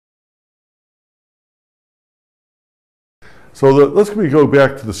So let's go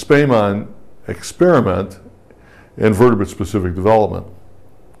back to the Spemann experiment in vertebrate-specific development.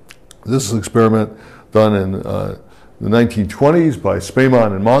 This is an experiment done in the 1920s by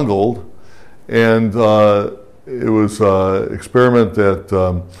Spemann and Mangold, and it was an experiment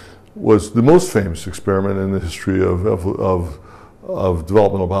that was the most famous experiment in the history of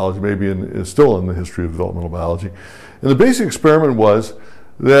developmental biology, maybe is still in the history of developmental biology. And the basic experiment was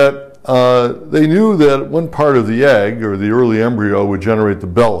that they knew that one part of the egg, or the early embryo, would generate the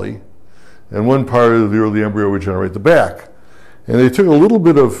belly, and one part of the early embryo would generate the back. And they took a little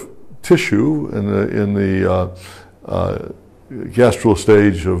bit of tissue in the gastral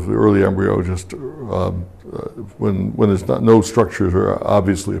stage of the early embryo, just when there's no structures are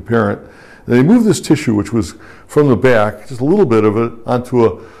obviously apparent. And they moved this tissue, which was from the back, just a little bit of it,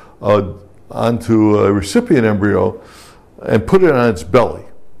 onto a recipient embryo, and put it on its belly.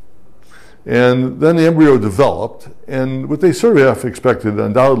 And then the embryo developed, and what they sort of half expected,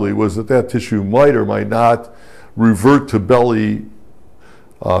 undoubtedly, was that that tissue might or might not revert to belly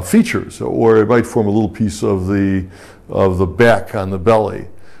features, or it might form a little piece of the back on the belly.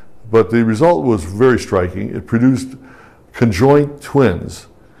 But the result was very striking. It produced conjoint twins,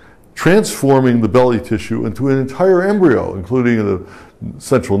 transforming the belly tissue into an entire embryo, including the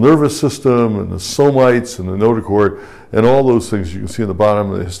central nervous system and the somites and the notochord and all those things you can see in the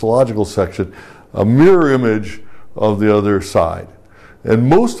bottom of the histological section, a mirror image of the other side. And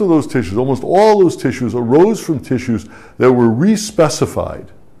most of those tissues, almost all those tissues, arose from tissues that were respecified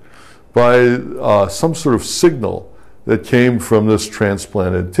by some sort of signal that came from this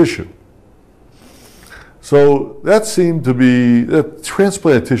transplanted tissue. So that seemed to be, that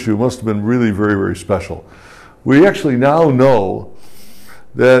transplanted tissue must have been really very, very special. We actually now know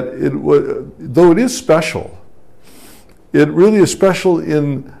that though it is special, it really is special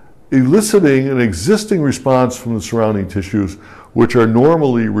in eliciting an existing response from the surrounding tissues, which are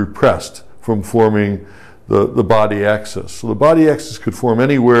normally repressed from forming the body axis. So the body axis could form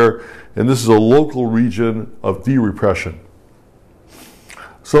anywhere, and this is a local region of de-repression.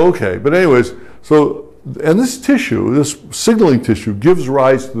 So, okay, but anyways, and this tissue, this signaling tissue, gives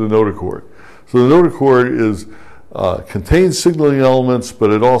rise to the notochord. So the notochord contains signaling elements,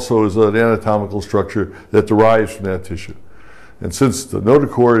 but it also is an anatomical structure that derives from that tissue. And since the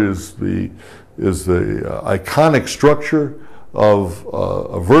notochord is the iconic structure of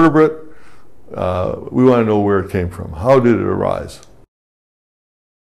a vertebrate, we want to know where it came from. How did it arise?